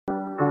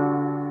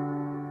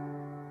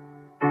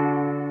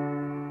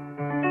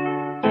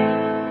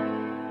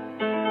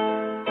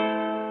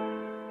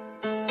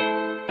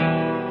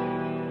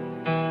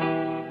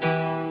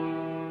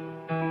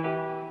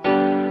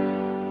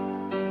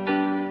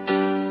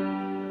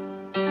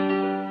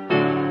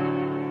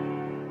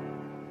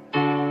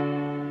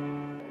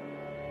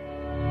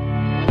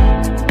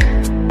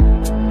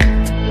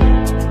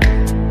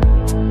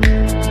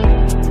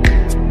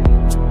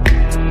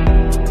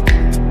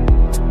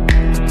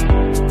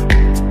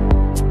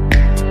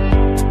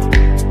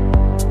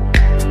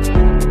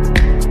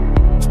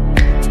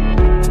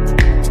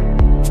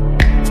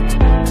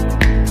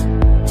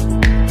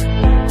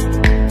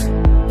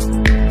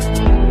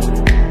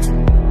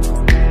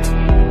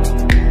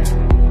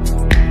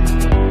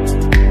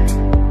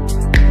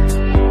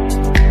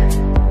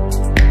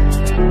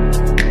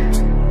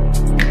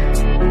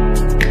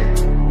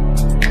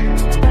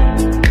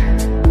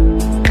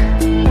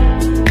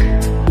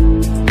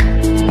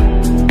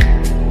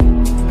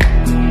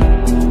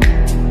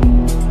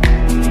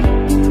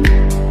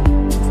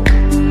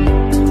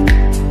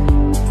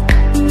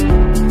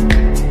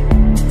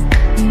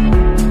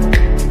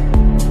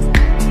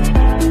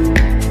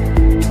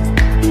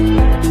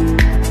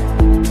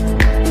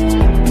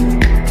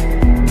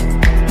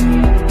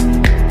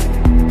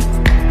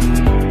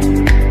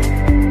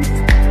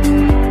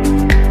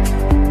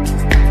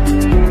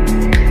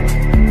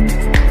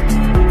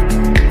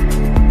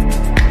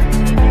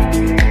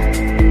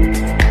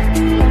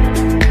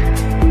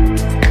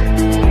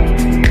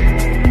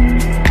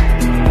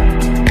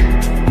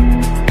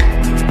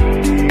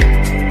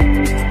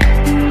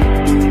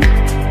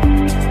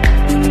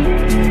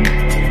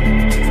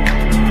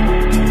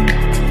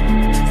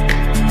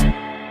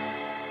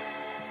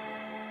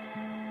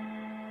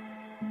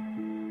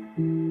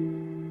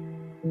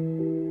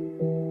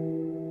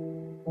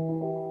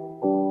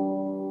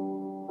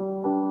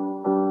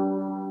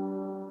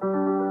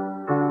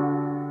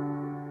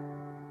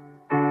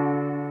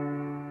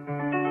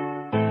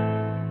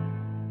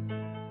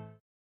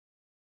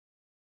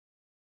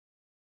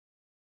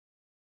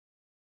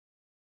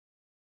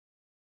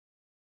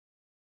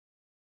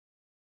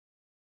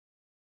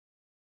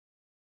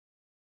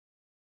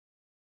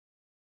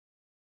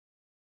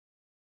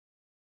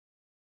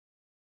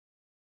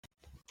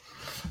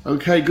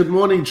Okay, good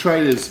morning,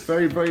 traders.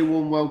 Very, very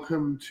warm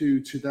welcome to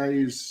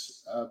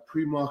today's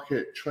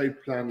pre-market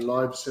trade plan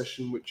live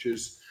session, which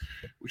is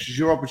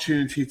your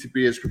opportunity to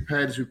be as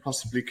prepared as we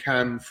possibly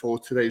can for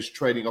today's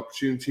trading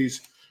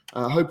opportunities.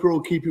 I hope you're all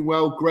keeping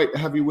well. Great to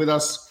have you with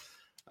us.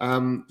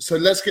 So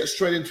let's get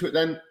straight into it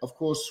then. Of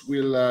course,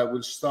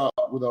 we'll start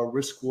with our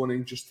risk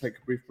warning. Just take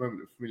a brief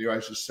moment to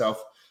familiarize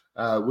yourself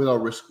with our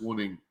risk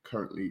warning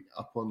currently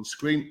up on the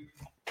screen.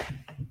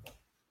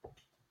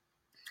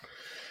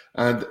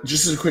 And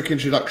just as a quick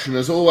introduction,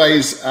 as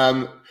always,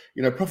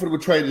 profitable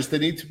traders, they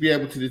need to be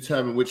able to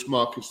determine which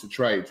markets to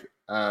trade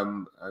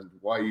and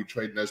why you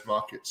trade in those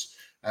markets.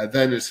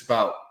 Then it's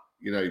about,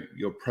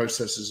 your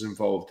processes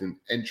involved in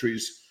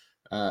entries,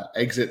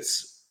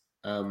 exits,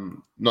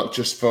 not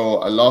just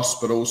for a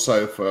loss, but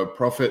also for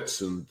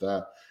profits. And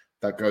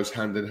that goes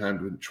hand in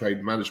hand with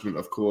trade management,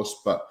 of course,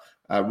 but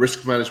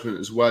risk management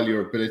as well,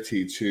 your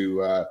ability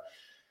to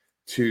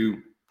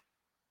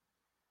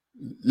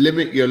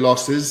limit your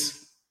losses.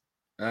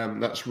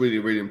 That's really,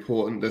 really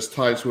important. There's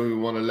times when we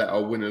want to let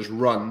our winners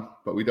run,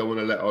 but we don't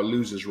want to let our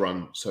losers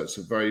run. So it's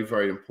a very,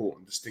 very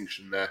important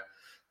distinction there.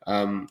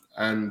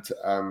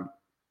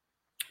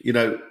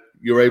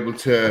 You're able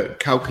to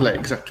calculate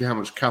exactly how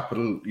much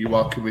capital you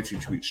are committing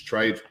to each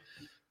trade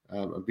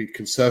and be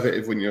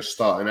conservative when you're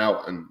starting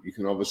out. And you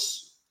can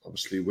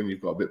obviously, when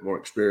you've got a bit more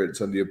experience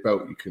under your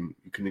belt, you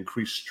can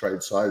increase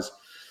trade size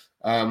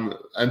and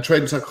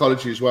trade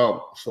psychology as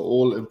well. So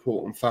all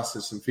important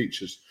facets and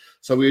features.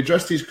 So we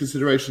address these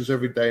considerations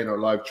every day in our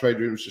live trade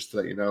rooms, just to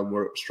let you know, and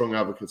we're strong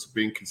advocates of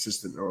being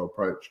consistent in our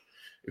approach.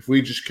 If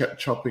we just kept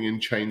chopping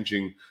and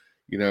changing,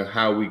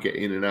 how we get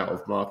in and out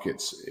of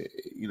markets,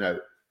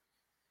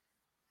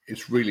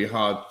 it's really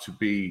hard to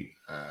be,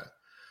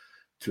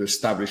 to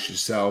establish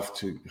yourself,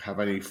 to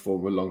have any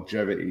form of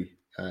longevity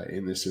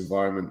in this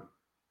environment.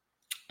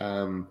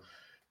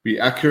 Be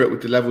accurate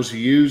with the levels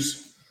you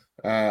use.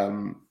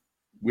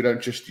 We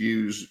don't just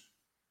use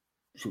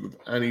sort of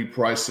any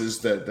prices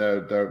that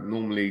they're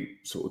normally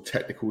sort of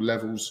technical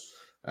levels.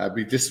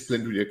 Be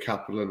disciplined with your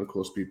capital and of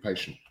course be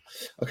patient.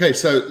 Okay,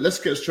 so let's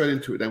get straight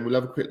into it then. We'll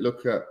have a quick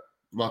look at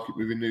market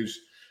moving news.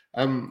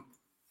 Don't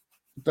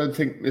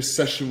think this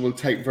session will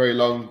take very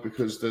long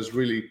because there's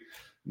really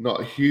not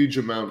a huge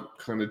amount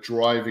kind of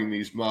driving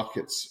these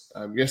markets.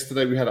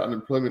 Yesterday we had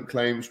unemployment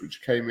claims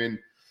which came in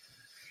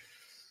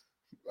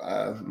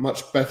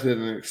much better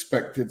than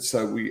expected.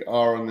 So we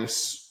are on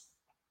this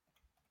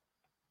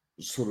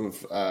sort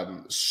of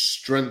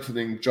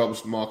strengthening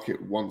jobs market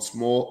once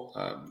more.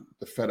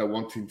 The Fed are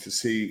wanting to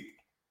see,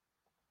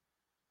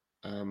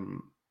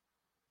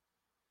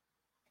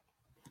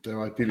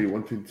 they're ideally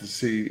wanting to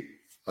see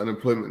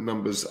unemployment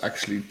numbers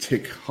actually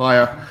tick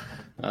higher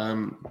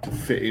to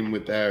fit in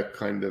with their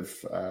kind of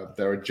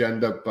their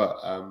agenda. But,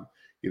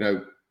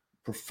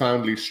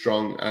 profoundly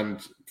strong,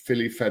 and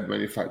Philly Fed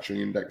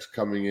manufacturing index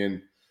coming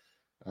in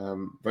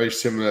very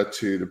similar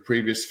to the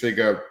previous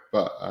figure,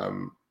 but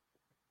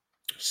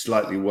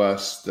slightly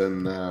worse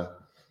than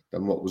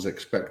what was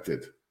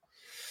expected.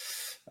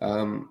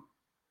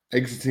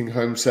 Exiting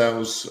home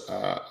sales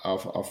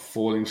are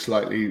falling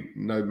slightly.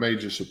 No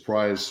major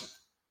surprise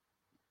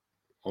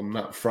on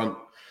that front.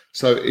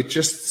 So it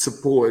just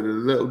supported a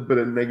little bit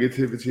of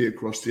negativity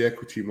across the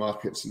equity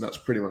markets, and that's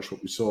pretty much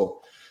what we saw.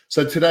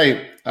 So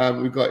today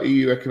we've got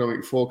EU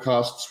economic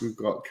forecasts. We've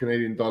got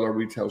Canadian dollar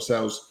retail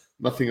sales.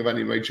 Nothing of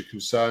any major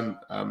concern.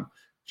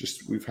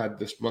 Just we've had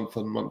this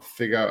month-on-month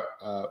figure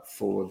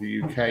for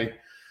the UK.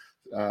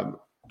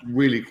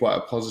 Really quite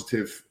a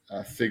positive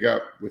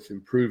figure with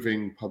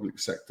improving public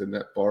sector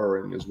net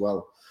borrowing as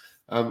well.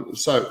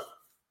 So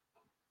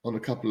on a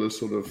couple of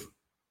sort of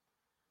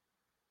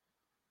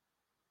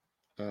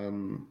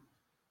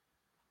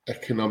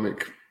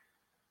economic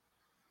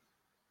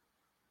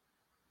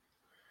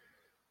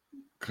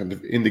kind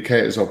of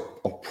indicators of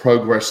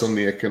progress on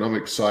the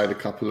economic side, a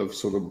couple of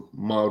sort of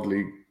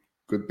mildly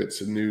good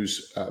bits of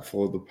news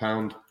for the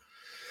pound.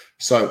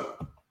 So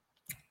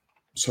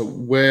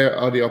where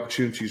are the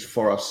opportunities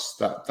for us?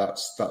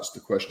 That's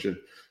the question.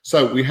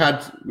 So we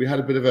had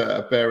a bit of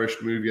a bearish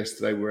move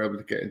yesterday. We were able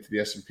to get into the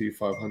S&P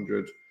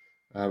 500,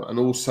 and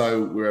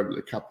also we were able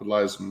to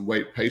capitalize and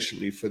wait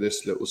patiently for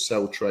this little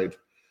sell trade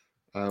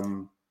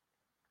in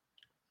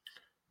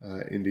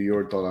the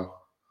euro dollar.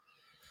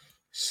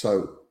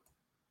 So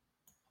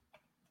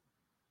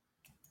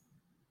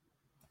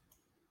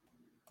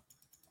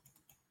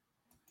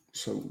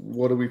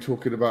what are we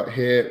talking about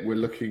here? We're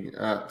looking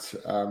at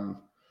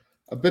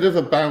a bit of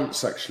a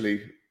bounce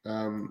actually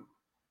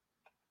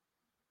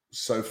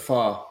so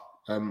far.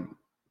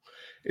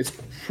 it's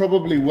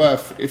probably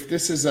worth, if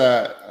this is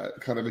a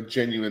kind of a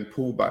genuine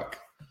pullback.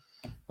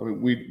 I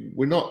mean,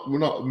 we're not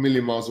a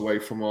million miles away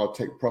from our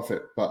take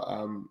profit, but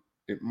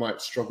it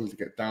might struggle to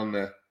get down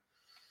there.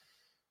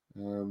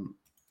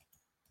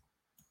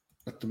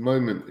 At the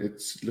moment,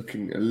 it's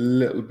looking a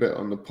little bit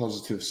on the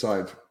positive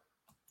side.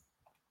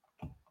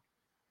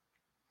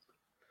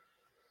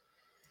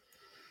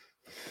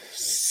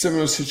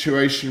 Similar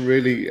situation,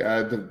 really.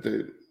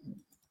 The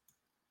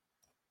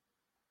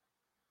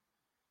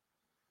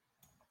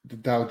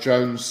Dow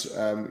Jones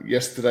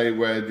yesterday,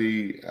 where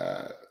the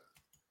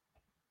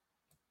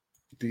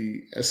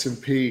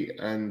S&P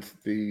and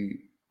the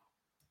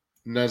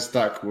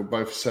Nasdaq were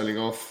both selling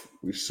off.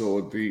 We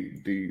saw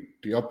the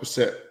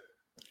opposite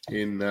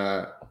in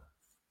the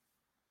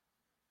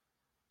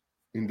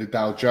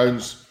Dow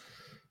Jones.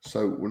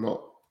 So we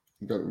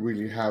don't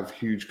really have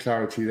huge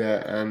clarity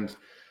there. And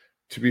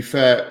to be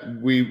fair,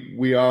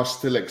 we are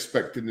still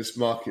expecting this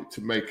market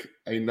to make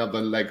another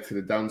leg to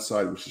the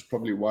downside, which is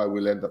probably why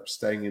we'll end up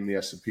staying in the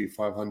S&P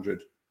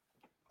 500.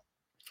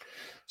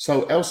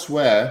 So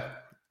elsewhere,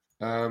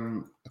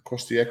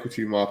 across the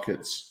equity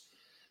markets,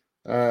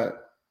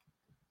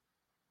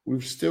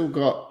 we've still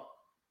got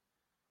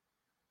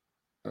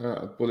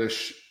a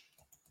bullish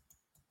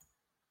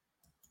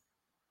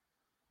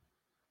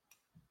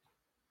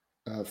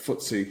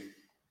FTSE.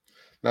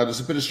 Now,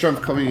 there's a bit of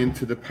strength coming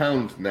into the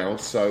pound now,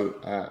 so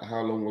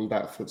how long will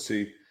that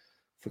FTSE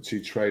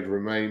trade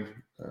remain?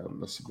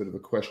 That's a bit of a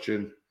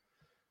question.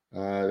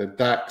 The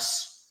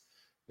DAX,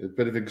 a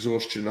bit of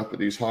exhaustion up at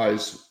these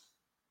highs,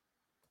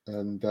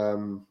 and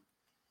the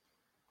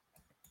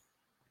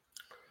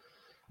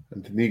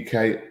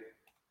Nikkei,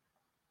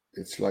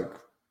 it's like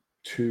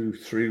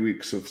 2-3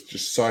 weeks of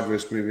just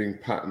sideways moving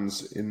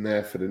patterns in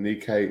there for the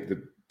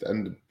Nikkei.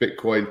 And the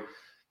Bitcoin,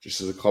 just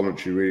as a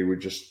commentary, really, we're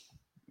just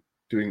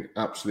doing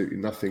absolutely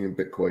nothing in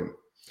Bitcoin.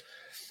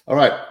 All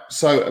right,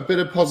 so a bit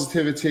of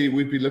positivity.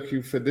 We'd be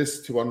looking for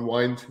this to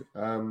unwind.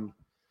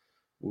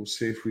 We'll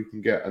see if we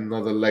can get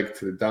another leg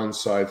to the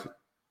downside.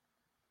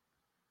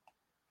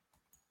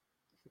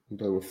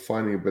 Although we're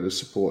finding a bit of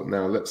support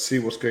now. Let's see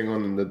what's going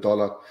on in the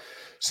dollar.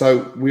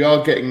 So we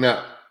are getting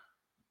that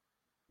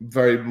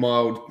very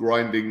mild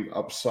grinding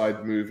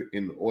upside move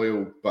in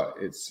oil, but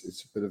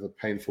it's a bit of a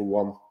painful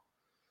one.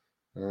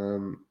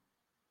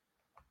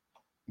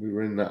 We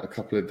were in that a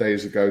couple of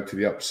days ago to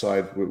the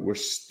upside. We're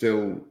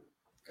still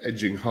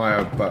edging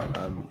higher, but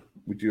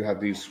we do have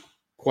these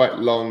quite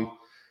long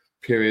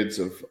periods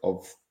of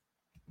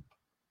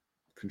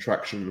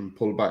contraction and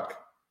pullback.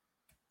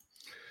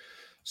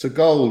 So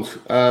gold,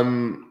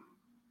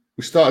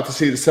 we started to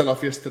see the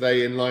sell-off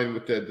yesterday in line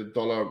with the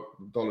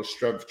dollar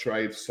strength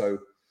trade. So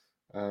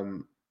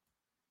no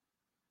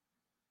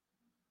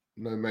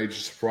major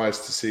surprise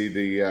to see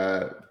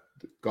the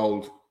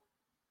gold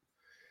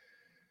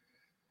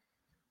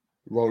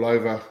roll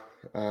over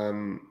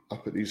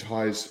up at these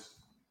highs.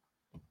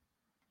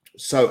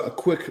 So a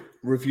quick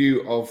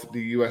review of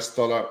the US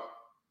dollar.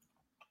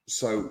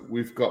 So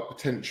we've got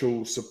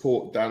potential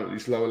support down at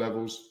these lower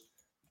levels.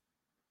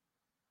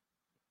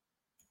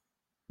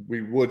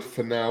 We would,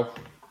 for now,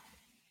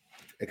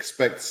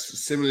 expect,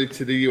 similarly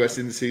to the US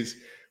indices,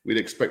 we'd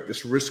expect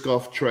this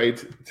risk-off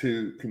trade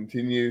to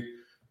continue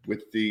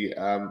with the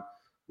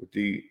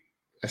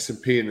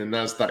S&P and the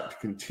Nasdaq to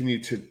continue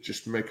to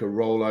just make a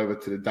rollover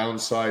to the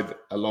downside,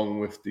 along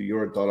with the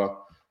euro dollar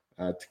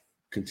to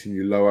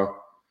continue lower.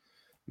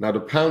 Now, the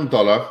pound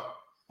dollar,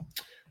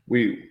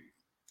 we've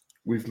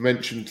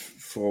mentioned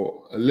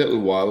for a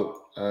little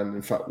while, and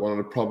in fact, one of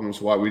the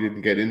problems why we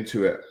didn't get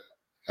into it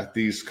at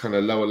these kind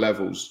of lower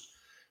levels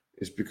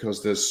is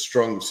because there's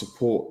strong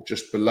support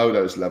just below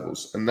those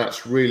levels. And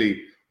that's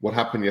really what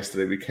happened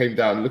yesterday. We came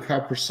down, look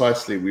how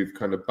precisely we've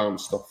kind of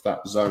bounced off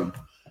that zone.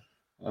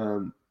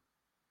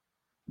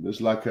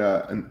 There's like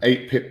an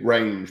 8-pip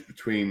range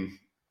between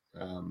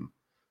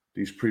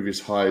these previous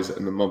highs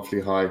and the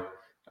monthly high.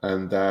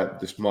 And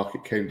this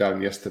market came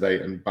down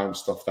yesterday and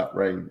bounced off that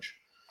range.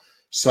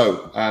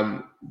 So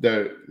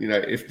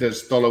if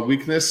there's dollar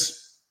weakness,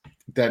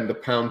 then the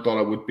pound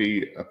dollar would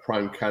be a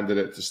prime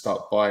candidate to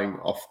start buying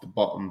off the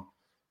bottom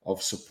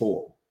of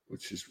support,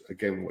 which is,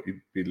 again, what you'd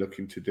be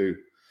looking to do.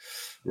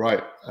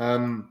 Right.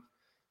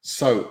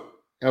 So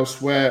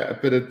elsewhere, a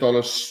bit of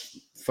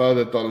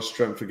further dollar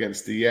strength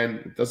against the yen.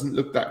 It doesn't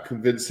look that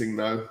convincing,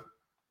 though.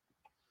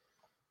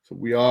 So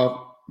we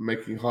are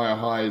making higher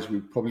highs. We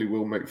probably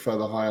will make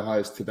further higher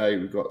highs today.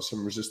 We've got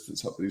some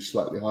resistance up at these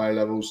slightly higher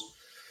levels.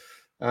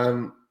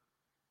 In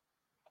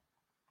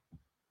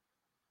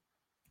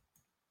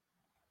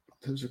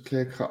terms of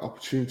clear-cut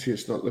opportunity,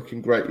 it's not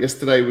looking great.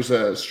 Yesterday was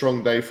a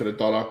strong day for the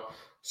dollar.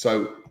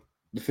 So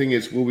the thing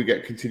is, will we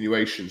get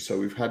continuation? So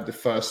we've had the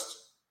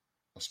first,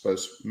 I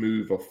suppose,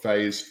 move or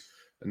phase,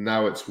 and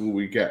now it's, will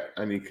we get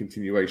any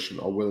continuation,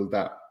 or will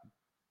that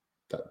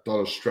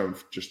dollar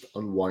strength just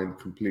unwind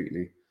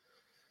completely?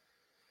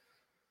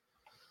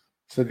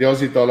 So the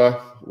Aussie dollar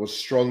was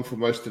strong for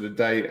most of the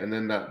day, and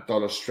then that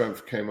dollar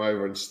strength came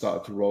over and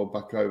started to roll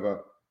back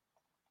over.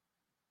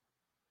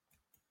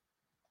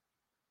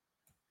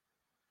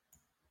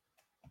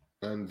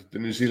 and the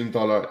New Zealand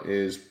dollar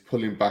is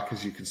pulling back,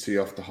 as you can see,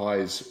 off the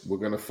highs. We're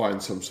going to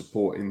find some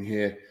support in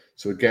here.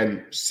 So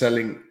again,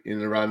 selling in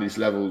and around these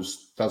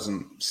levels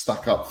doesn't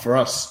stack up for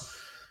us.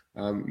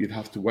 You'd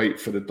have to wait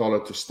for the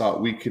dollar to start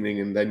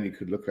weakening, and then you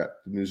could look at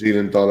the New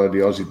Zealand dollar, the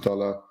Aussie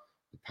dollar,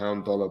 the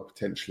pound dollar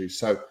potentially.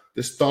 So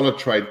this dollar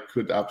trade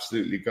could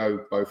absolutely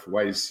go both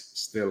ways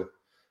still.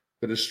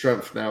 Bit of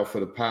strength now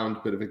for the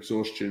pound, bit of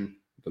exhaustion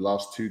the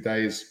last 2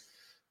 days.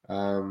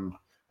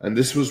 And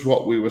this was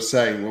what we were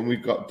saying when we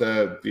got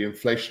the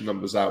inflation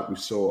numbers out. We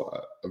saw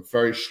a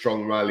very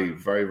strong rally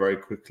very, very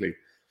quickly.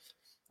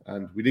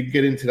 And we didn't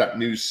get into that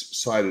news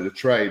side of the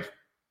trade.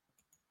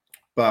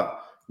 But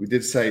we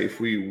did say if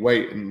we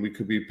wait and we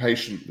could be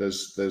patient,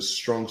 there's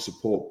strong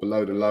support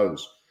below the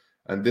lows.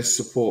 And this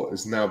support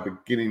is now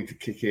beginning to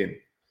kick in.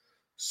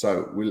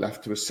 So we'll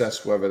have to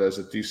assess whether there's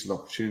a decent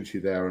opportunity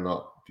there or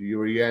not. The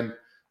euro yen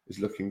is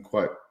looking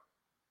quite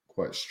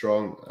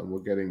strong, and we're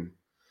getting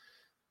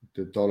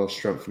the dollar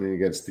strengthening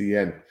against the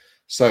yen.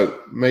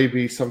 So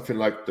maybe something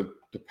like the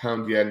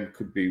pound yen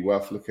could be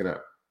worth looking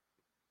at.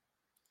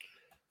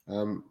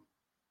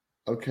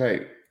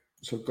 Okay,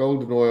 so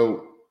gold and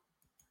oil,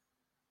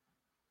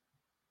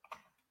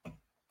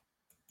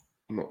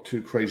 I'm not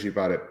too crazy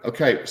about it.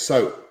 Okay,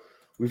 so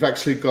we've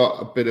actually got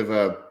a bit of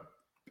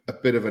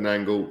an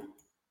angle,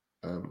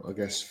 I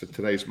guess, for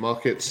today's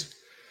markets.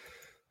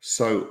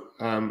 So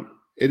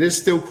it is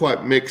still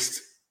quite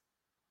mixed.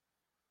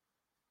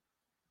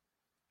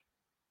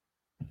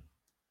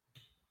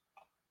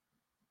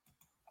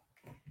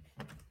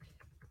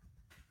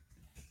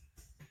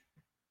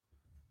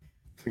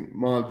 I think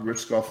mild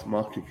risk-off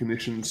market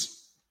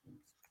conditions,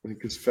 I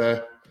think, is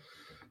fair.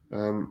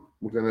 We're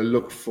going to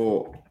look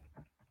for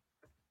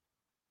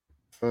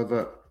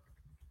further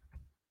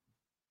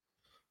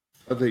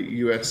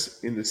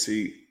US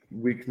indice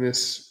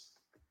weakness.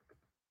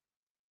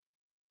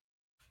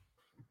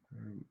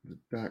 The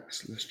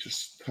DAX, let's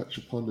just touch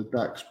upon the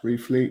DAX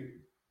briefly.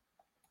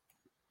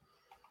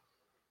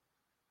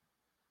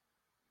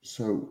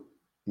 So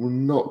we're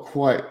not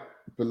quite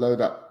below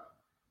that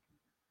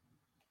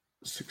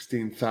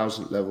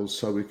 16,000 level,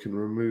 so we can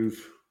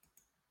remove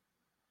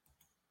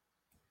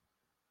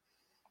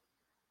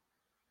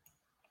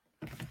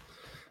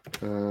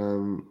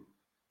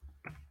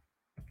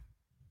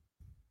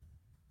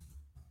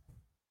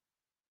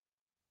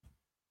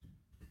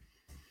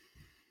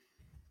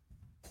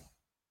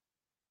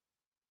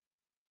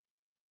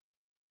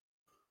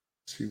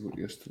see what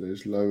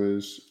yesterday's low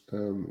is.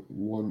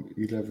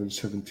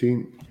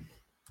 111.17.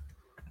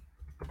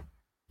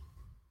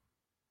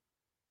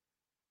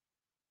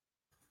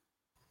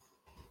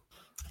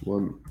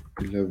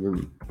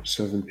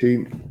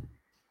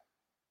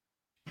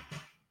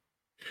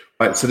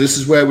 Right, so this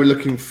is where we're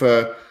looking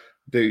for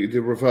the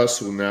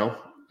reversal now.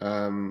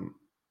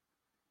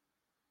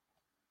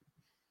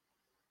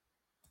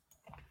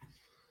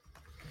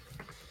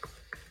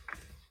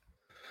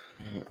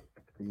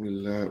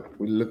 We'll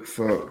look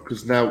for,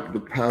 because now the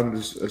pound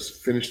has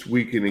finished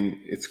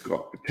weakening. It's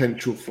got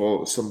potential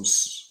for some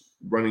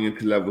running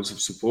into levels of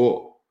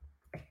support.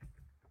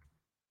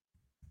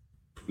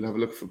 We'll have a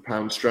look for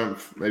pound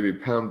strength, maybe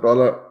pound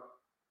dollar,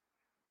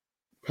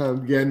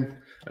 pound yen,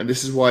 and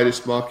this is why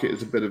this market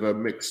is a bit of a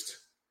mixed.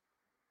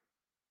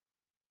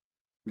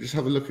 Just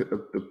have a look at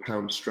the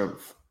pound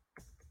strength.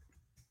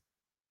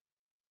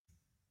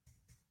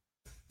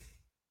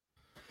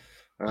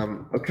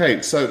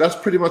 Okay, so that's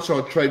pretty much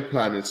our trade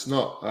plan. It's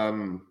not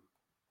going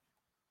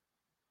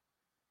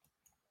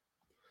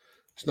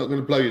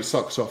to blow your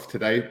socks off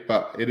today,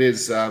 but it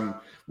is.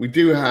 We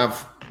do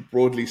have,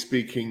 broadly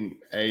speaking,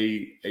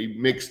 a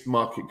mixed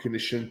market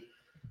condition.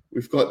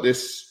 We've got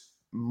this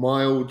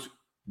mild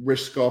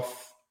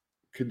risk-off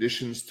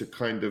conditions to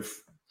kind of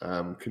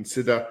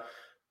consider,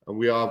 and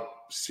we are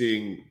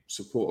seeing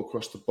support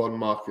across the bond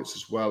markets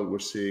as well. We're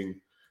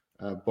seeing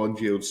bond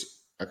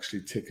yields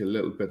actually tick a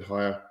little bit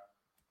higher.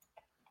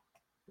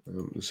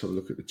 Let's have a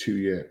look at the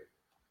 2-year.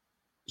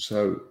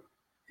 So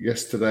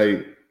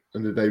yesterday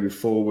and the day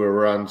before, we were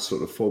around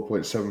sort of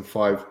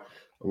 4.75, and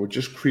we're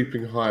just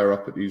creeping higher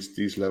up at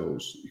these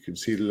levels. You can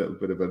see a little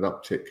bit of an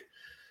uptick.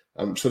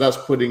 So that's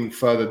putting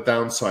further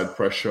downside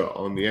pressure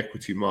on the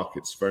equity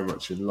markets, very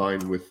much in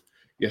line with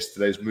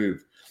yesterday's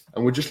move.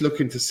 And we're just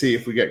looking to see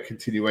if we get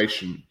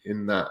continuation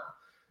in that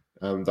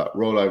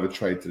rollover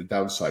trade to the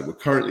downside. We're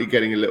currently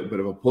getting a little bit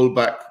of a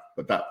pullback,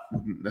 but that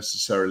wouldn't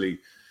necessarily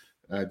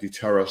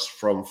deter us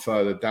from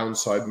further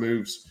downside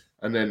moves.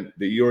 And then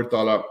the euro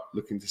dollar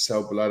looking to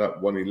sell below that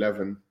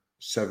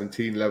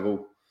 111.17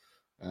 level.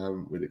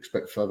 We'd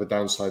expect further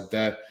downside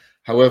there.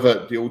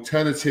 However, the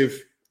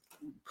alternative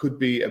could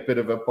be a bit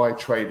of a buy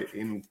trade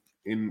in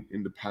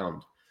the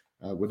pound,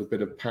 with a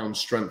bit of pound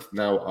strength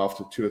now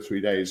after 2 or 3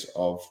 days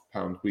of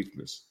pound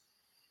weakness.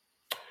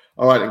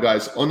 All right, and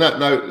guys, on that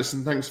note,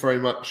 listen, thanks very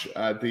much.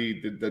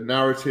 The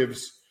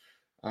narratives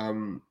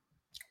are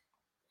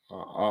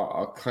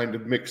kind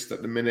of mixed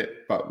at the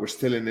minute, but we're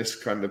still in this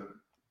kind of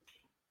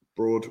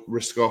broad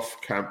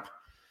risk-off camp.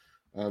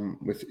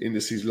 with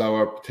indices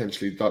lower,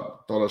 potentially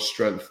dollar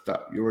strength,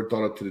 that euro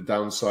dollar to the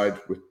downside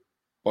with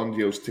bond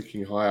yields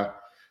ticking higher.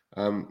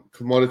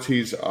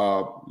 Commodities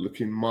are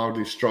looking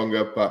mildly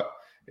stronger, but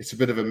it's a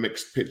bit of a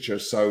mixed picture,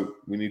 so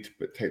we need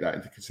to take that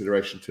into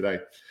consideration today.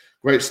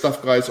 Great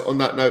stuff, guys. On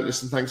that note,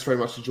 listen, thanks very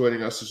much for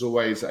joining us. As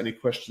always, any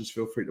questions,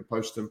 feel free to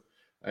post them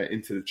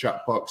into the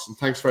chat box. And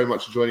thanks very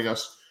much for joining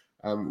us.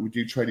 We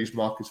do trade these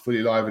markets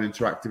fully live and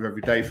interactive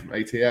every day from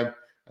 8 a.m.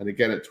 and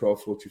again at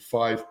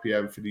 12:45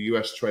 p.m. for the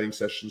US trading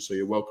session. So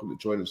you're welcome to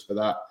join us for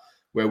that,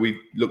 where we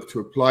look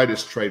to apply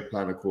this trade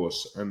plan, of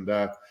course, and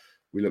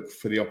we look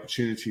for the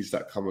opportunities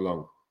that come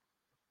along.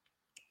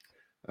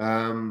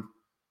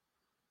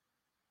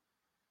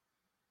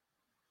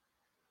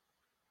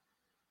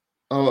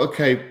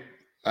 Okay.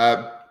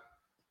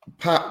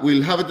 Pat,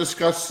 we'll have a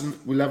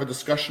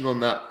discussion on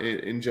that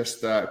in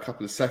just a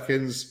couple of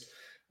seconds.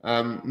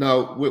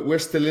 No, we're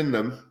still in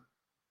them.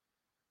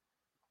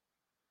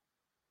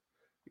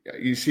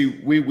 You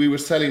see, we were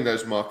selling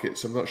those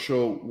markets. I'm not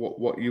sure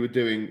what you were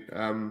doing.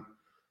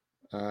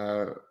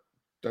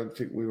 Don't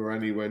think we were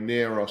anywhere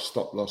near our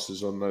stop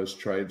losses on those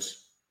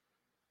trades.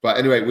 But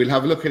anyway, we'll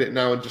have a look at it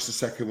now in just a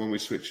second when we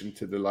switch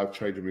into the live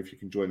trade room, if you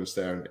can join us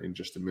there in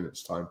just a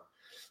minute's time.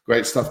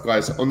 Great stuff,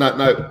 guys. On that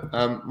note,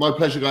 my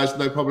pleasure, guys.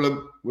 No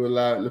problem. We'll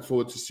look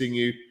forward to seeing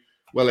you,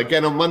 well,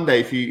 again on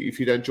Monday if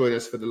you don't join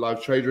us for the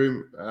live trade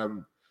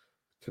room.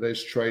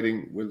 Today's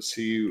trading, we'll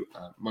see you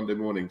Monday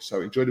morning.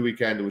 So enjoy the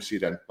weekend and we'll see you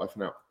then. Bye for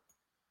now.